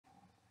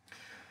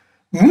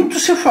Muito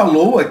se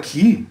falou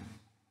aqui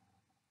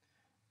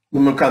no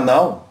meu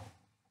canal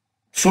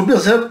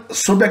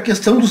sobre a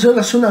questão dos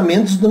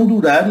relacionamentos não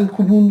durarem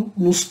como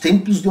nos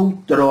tempos de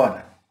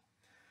outrora.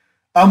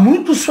 Há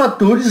muitos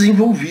fatores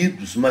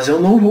envolvidos, mas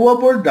eu não vou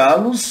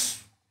abordá-los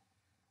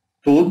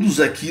todos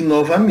aqui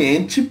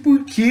novamente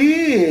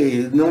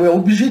porque não é o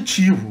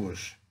objetivo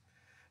hoje.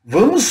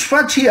 Vamos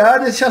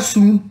fatiar esse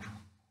assunto,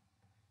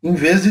 em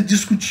vez de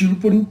discuti-lo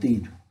por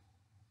inteiro.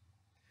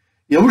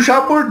 Eu já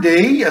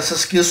abordei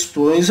essas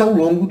questões ao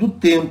longo do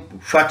tempo,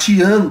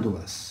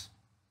 fatiando-as,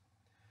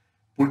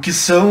 porque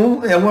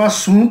é um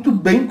assunto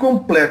bem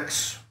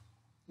complexo,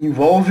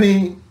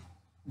 envolve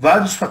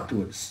vários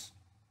fatores.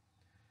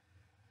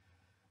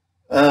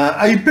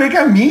 A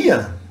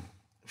hipergamia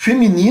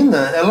feminina,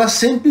 ela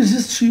sempre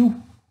existiu,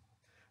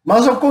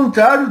 mas ao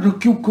contrário do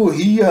que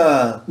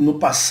ocorria no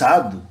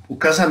passado, o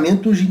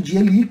casamento hoje em dia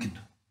é líquido.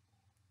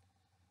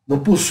 Não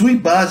possui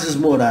bases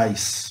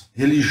morais,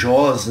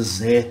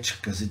 religiosas,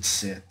 éticas,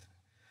 etc.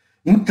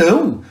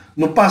 Então,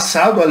 no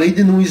passado, além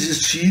de não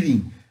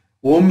existirem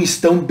homens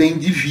tão bem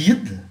de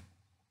vida,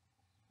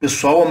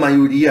 pessoal, a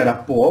maioria era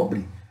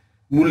pobre,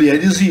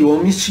 mulheres e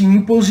homens tinham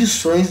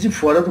imposições de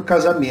fora do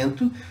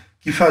casamento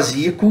que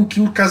fazia com que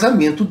o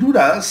casamento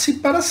durasse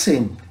para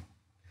sempre.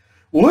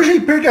 Hoje a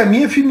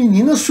hipergamia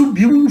feminina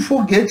subiu em um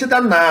foguete da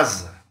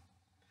NASA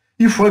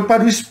e foi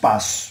para o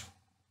espaço.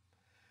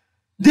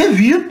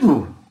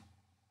 Devido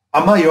a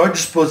maior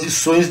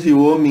disposições de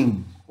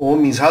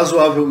homens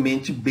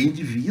razoavelmente bem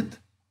de vida,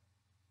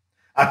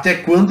 até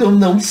quando eu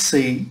não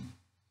sei,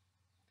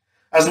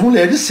 as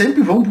mulheres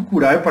sempre vão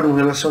procurar para um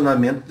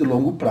relacionamento de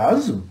longo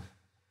prazo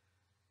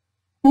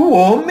o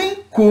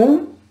homem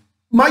com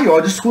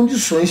maiores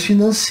condições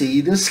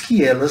financeiras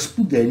que elas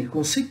puderem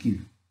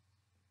conseguir.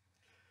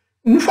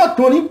 Um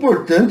fator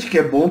importante que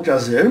é bom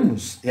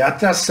trazermos é a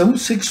atração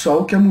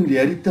sexual que a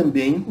mulher e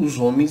também os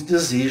homens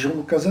desejam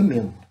no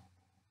casamento.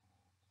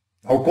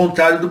 Ao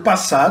contrário do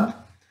passado,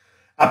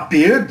 a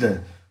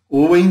perda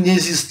ou a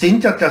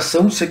inexistente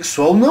atração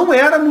sexual não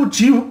era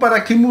motivo para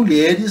que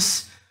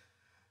mulheres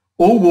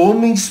ou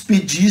homens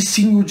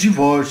pedissem o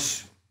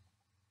divórcio.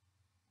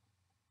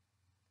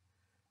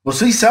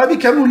 Vocês sabem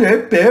que a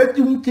mulher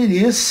perde o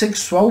interesse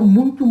sexual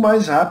muito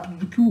mais rápido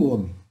do que o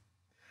homem.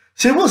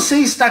 Se você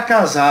está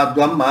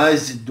casado há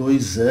mais de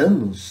 2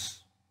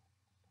 anos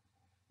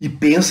e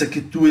pensa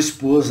que tua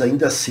esposa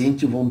ainda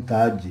sente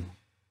vontade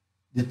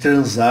de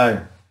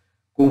transar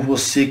com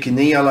você que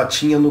nem ela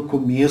tinha no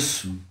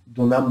começo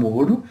do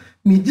namoro,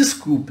 me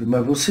desculpe,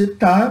 mas você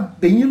está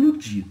bem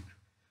iludido.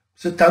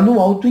 Você está no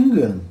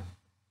auto-engano.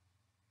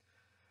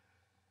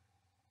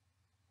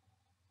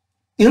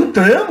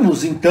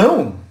 Entramos,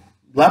 então,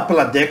 lá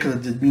pela década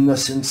de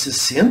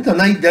 1960,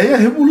 na ideia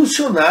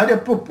revolucionária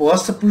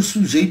proposta por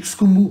sujeitos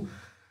como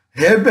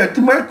Herbert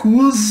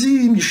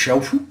Marcuse,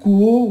 Michel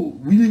Foucault,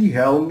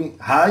 Wilhelm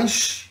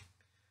Reich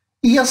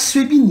e as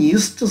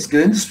feministas,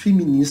 grandes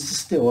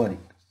feministas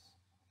teóricas.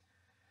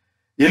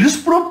 Eles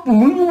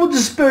propunham o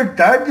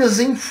despertar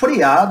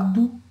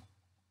desenfreado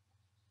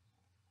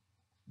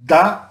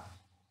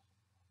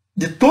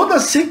de toda a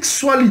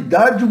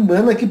sexualidade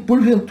humana que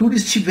porventura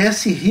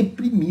estivesse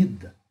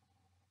reprimida.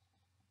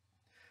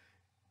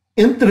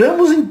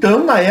 Entramos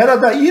então na era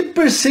da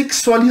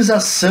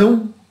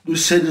hipersexualização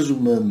dos seres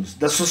humanos,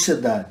 da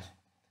sociedade.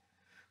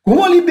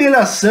 Com a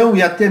liberação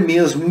e até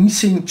mesmo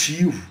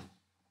incentivo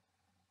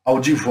ao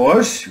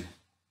divórcio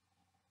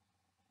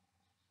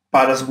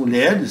para as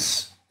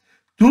mulheres,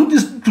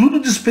 tudo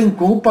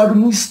despencou para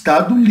um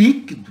estado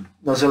líquido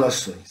nas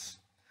relações.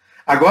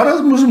 Agora as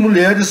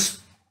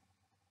mulheres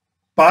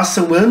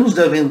passam anos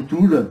de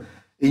aventura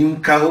em um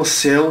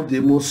carrossel de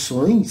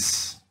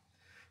emoções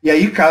e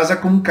aí casa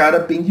com um cara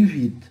bem de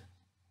vida.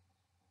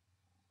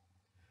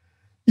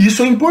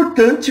 Isso é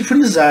importante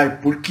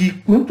frisar, porque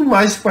quanto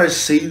mais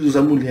parceiros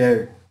a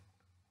mulher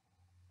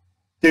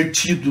ter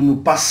tido no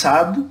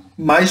passado,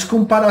 mais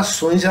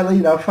comparações ela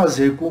irá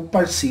fazer com o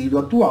parceiro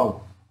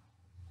atual.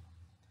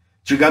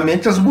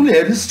 Antigamente as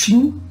mulheres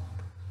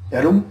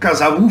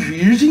casavam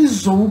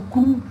virgens ou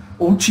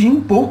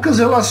tinham poucas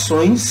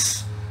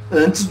relações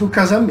antes do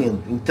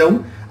casamento.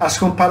 Então as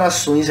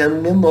comparações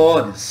eram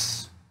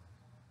menores,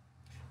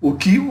 o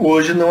que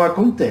hoje não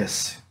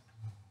acontece.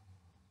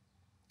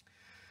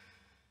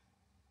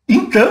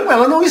 Então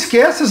ela não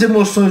esquece as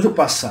emoções do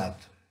passado.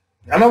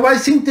 Ela vai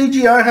se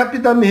entediar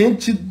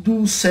rapidamente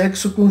do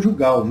sexo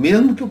conjugal,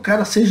 mesmo que o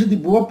cara seja de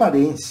boa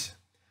aparência.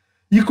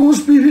 E com os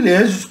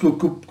privilégios que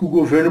o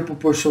governo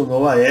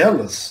proporcionou a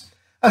elas,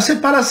 a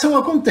separação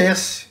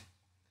acontece.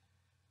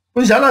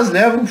 Pois elas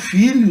levam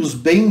filhos,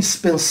 bens,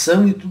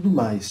 pensão e tudo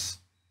mais.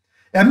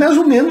 É mais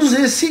ou menos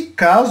esse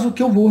caso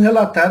que eu vou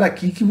relatar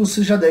aqui, que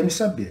você já deve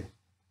saber.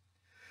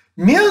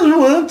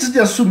 Mesmo antes de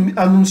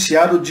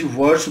anunciar o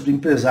divórcio do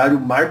empresário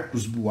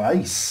Marcos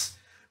Buais,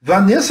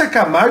 Wanessa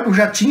Camargo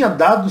já tinha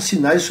dado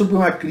sinais sobre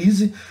uma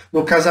crise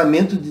no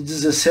casamento de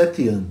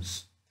 17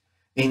 anos.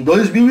 Em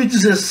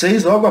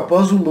 2016, logo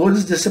após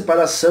rumores de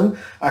separação,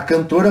 a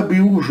cantora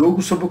abriu o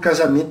jogo sobre o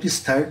casamento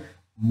estar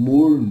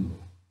morno.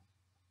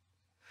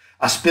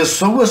 As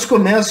pessoas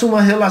começam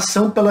uma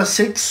relação pela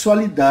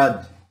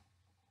sexualidade,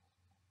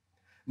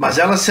 mas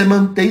ela se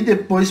mantém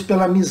depois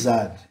pela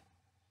amizade.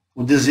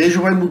 O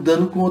desejo vai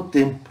mudando com o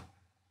tempo.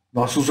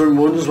 Nossos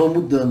hormônios vão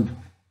mudando,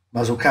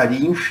 mas o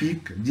carinho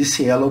fica,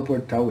 disse ela ao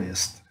Portal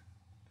Extra.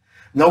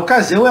 Na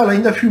ocasião, ela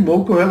ainda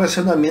afirmou que o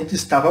relacionamento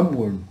estava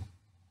morno.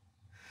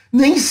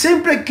 Nem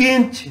sempre é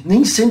quente,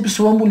 nem sempre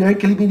sou a mulher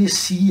que ele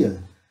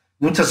merecia.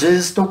 Muitas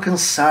vezes estou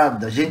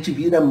cansada, a gente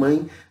vira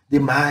mãe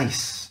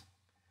demais.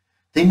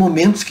 Tem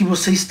momentos que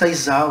você está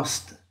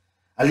exausta.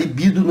 A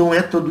libido não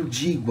é todo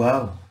dia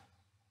igual.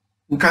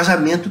 Um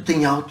casamento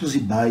tem altos e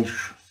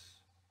baixos.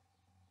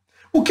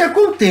 O que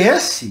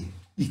acontece,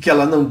 e que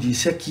ela não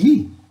disse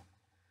aqui,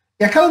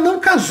 é que ela não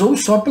casou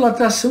só pela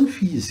atração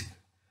física,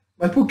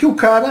 mas porque o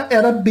cara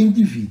era bem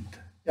de vida,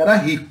 era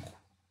rico,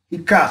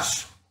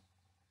 ricaço.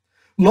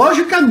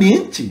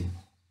 Logicamente,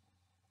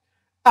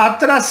 a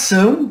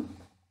atração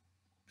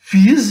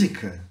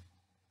física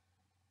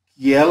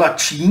que ela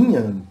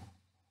tinha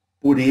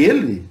por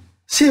ele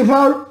se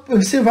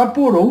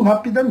evaporou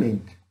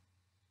rapidamente.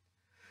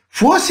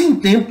 Fosse em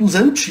tempos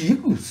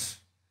antigos,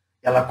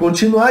 ela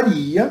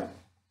continuaria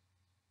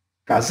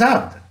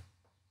casada.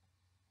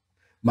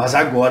 Mas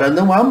agora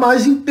não há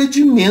mais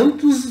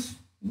impedimentos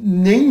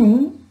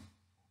nenhum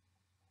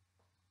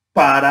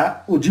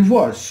para o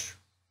divórcio.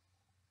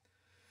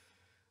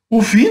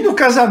 O fim do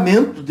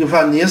casamento de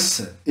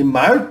Wanessa e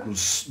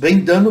Marcos vem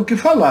dando o que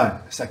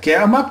falar. Essa aqui é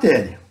a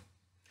matéria.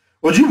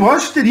 O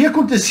divórcio teria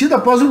acontecido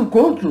após o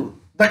encontro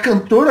da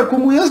cantora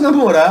com o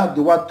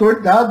ex-namorado, o ator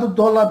Dado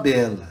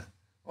Dolabella.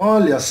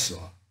 Olha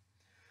só.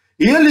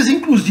 Eles,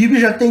 inclusive,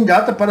 já têm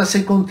data para se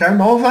encontrar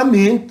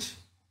novamente.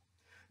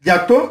 De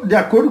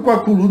acordo com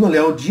a coluna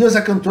Léo Dias,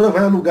 a cantora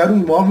vai alugar um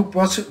imóvel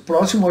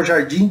próximo ao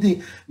Jardim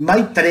de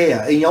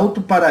Maitreya, em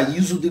Alto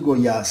Paraíso de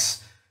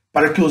Goiás,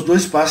 para que os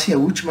dois passem a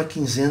última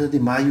quinzena de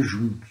maio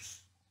juntos.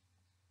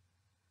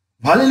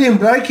 Vale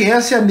lembrar que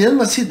essa é a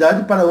mesma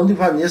cidade para onde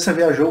Wanessa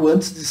viajou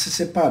antes de se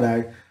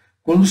separar,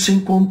 quando se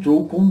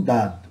encontrou com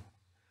Dado.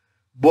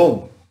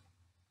 Bom,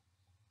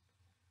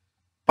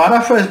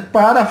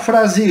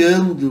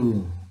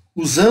 parafraseando,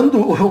 usando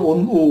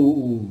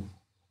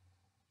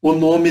o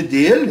nome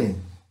dele,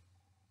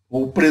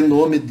 ou o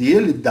prenome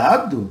dele,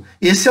 Dado,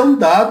 esse é um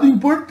dado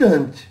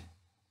importante.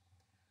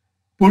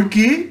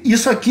 Porque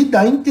isso aqui dá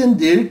a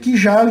entender que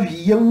já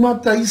havia uma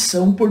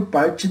traição por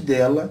parte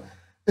dela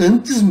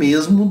antes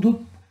mesmo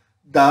do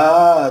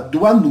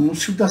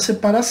anúncio da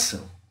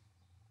separação.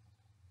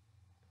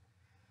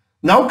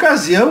 Na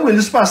ocasião,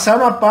 eles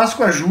passaram a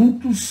Páscoa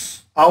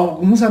juntos a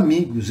alguns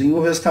amigos em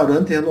um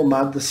restaurante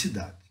renomado da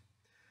cidade.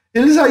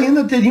 Eles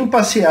ainda teriam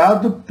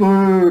passeado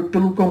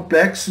pelo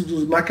complexo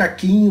dos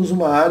Macaquinhos,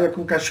 uma área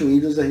com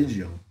cachoeiras da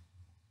região.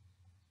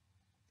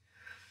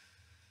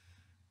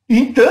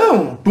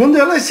 Então, quando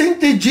elas se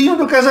entendiam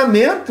do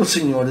casamento,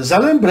 senhores, a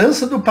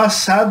lembrança do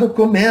passado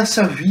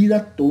começa a vir à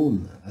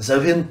tona. As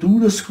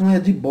aventuras com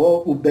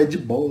o bad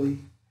boy,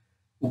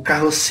 o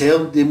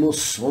carrossel de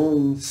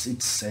emoções,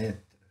 etc.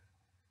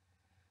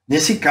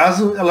 Nesse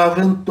caso,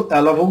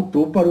 ela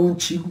voltou para o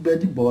antigo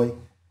bad boy.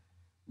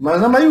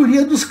 Mas na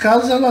maioria dos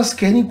casos, elas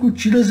querem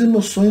curtir as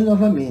emoções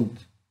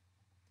novamente.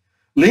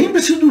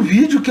 Lembre-se do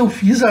vídeo que eu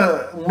fiz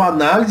uma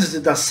análise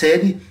da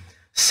série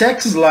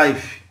Sex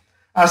Life.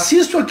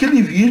 Assistam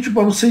aquele vídeo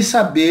para vocês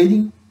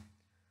saberem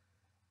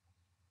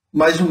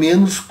mais ou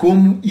menos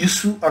como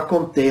isso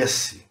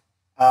acontece.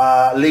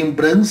 A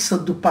lembrança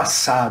do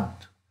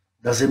passado,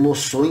 das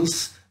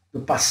emoções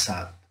do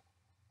passado.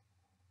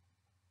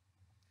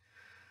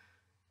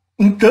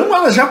 Então,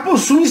 elas já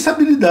possuem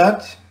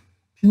estabilidade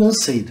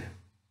financeira.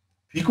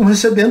 Ficam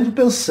recebendo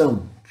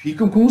pensão,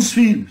 ficam com os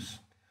filhos,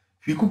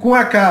 ficam com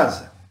a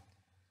casa,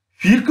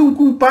 ficam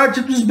com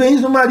parte dos bens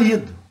do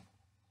marido.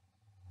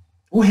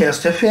 O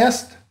resto é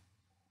festa.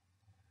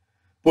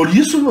 Por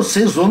isso,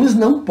 vocês, homens,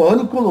 não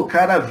podem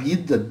colocar a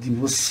vida de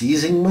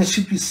vocês em uma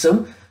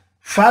instituição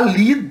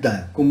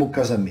falida como o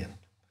casamento.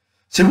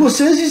 Se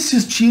vocês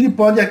insistirem,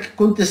 pode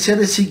acontecer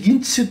as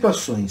seguintes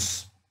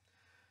situações.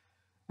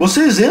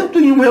 Vocês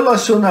entram em um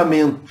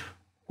relacionamento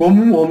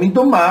como um homem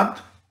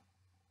domado,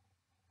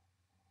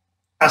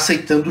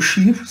 aceitando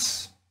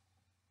chifres,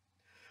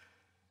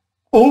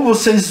 ou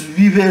vocês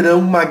viverão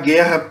uma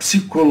guerra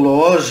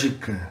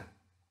psicológica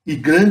e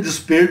grandes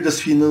perdas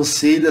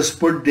financeiras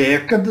por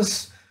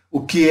décadas,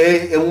 o que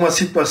é uma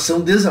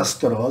situação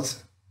desastrosa.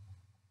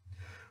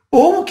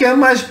 Ou, o que é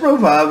mais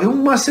provável,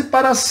 uma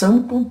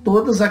separação com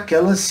todas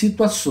aquelas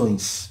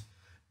situações.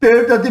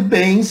 Perda de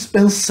bens,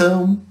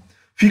 pensão,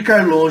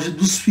 ficar longe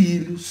dos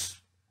filhos.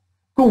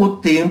 Com o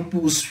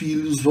tempo, os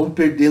filhos vão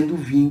perdendo o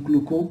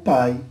vínculo com o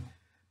pai,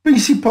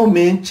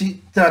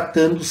 principalmente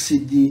tratando-se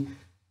de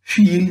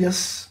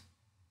filhas.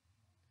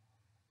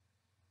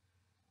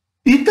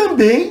 E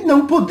também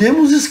não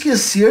podemos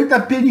esquecer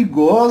das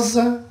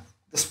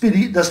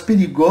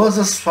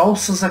perigosas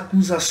falsas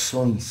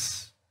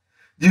acusações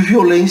de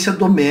violência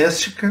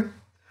doméstica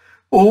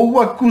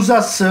ou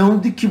acusação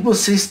de que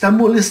você está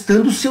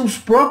molestando seus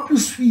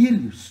próprios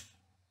filhos.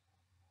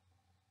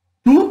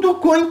 Tudo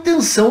com a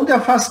intenção de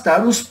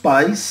afastar os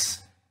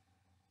pais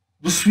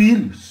dos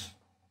filhos.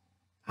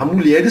 Há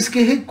mulheres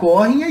que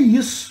recorrem a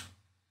isso.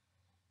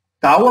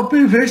 Tal a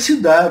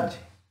perversidade.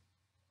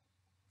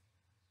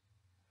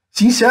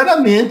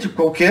 Sinceramente,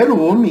 qualquer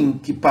homem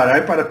que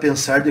parar para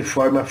pensar de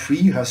forma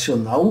fria e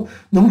racional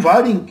não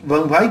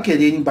vai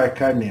querer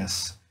embarcar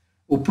nessa.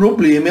 O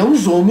problema é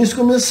os homens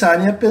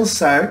começarem a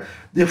pensar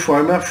de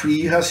forma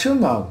fria e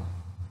racional.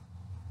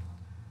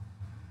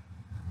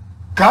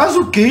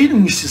 Caso queiram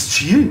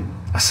insistir,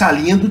 a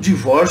salinha do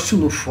divórcio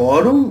no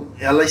fórum,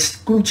 ela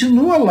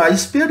continua lá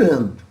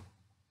esperando.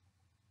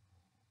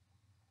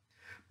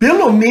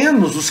 Pelo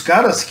menos os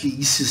caras que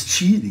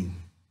insistirem,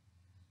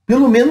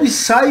 pelo menos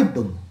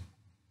saibam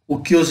o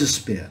que os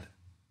espera.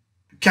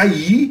 Porque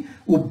aí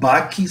o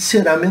baque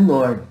será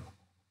menor.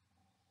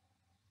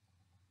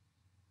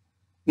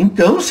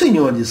 Então,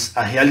 senhores,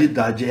 a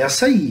realidade é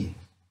essa aí.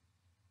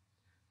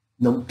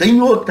 Não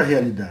tem outra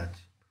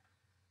realidade.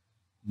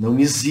 Não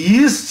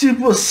existe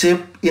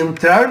você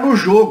entrar no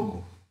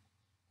jogo.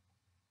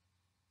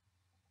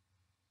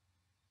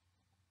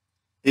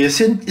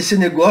 Esse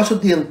negócio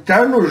de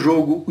entrar no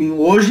jogo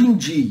hoje em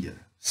dia,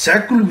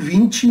 século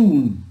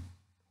XXI,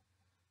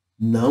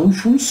 não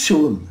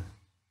funciona.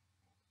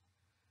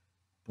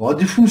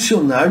 Pode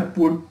funcionar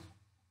por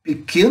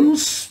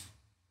pequenos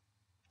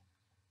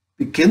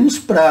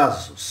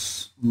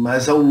prazos,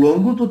 mas ao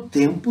longo do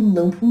tempo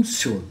não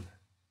funciona.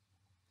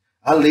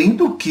 Além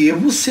do que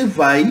você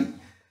vai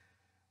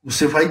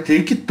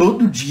ter que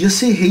todo dia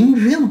se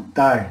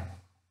reinventar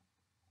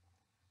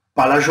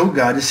para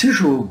jogar esse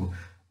jogo.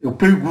 Eu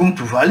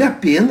pergunto, vale a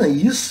pena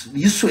isso?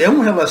 Isso é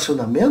um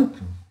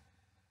relacionamento?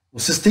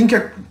 Vocês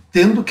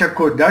tendo que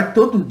acordar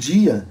todo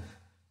dia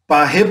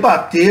para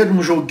rebater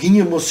um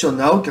joguinho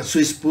emocional que a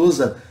sua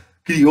esposa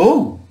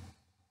criou?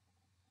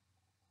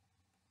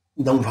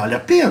 Não vale a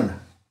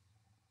pena.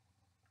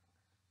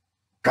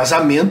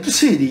 Casamento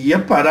seria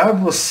para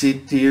você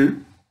ter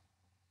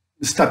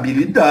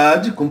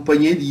estabilidade,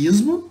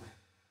 companheirismo,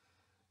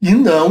 e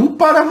não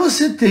para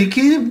você ter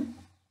que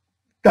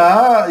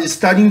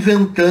estar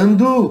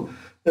inventando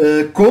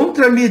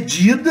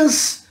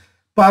contramedidas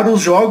para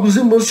os jogos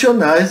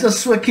emocionais da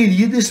sua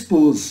querida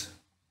esposa,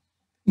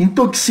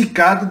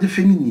 intoxicada de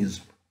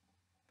feminismo.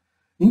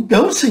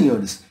 Então,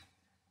 senhores,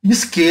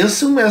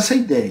 esqueçam essa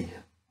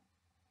ideia.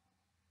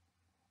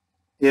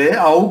 É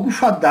algo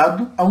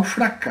fadado ao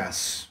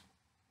fracasso.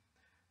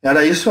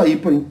 Era isso aí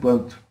por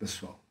enquanto,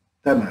 pessoal.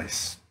 Até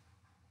mais.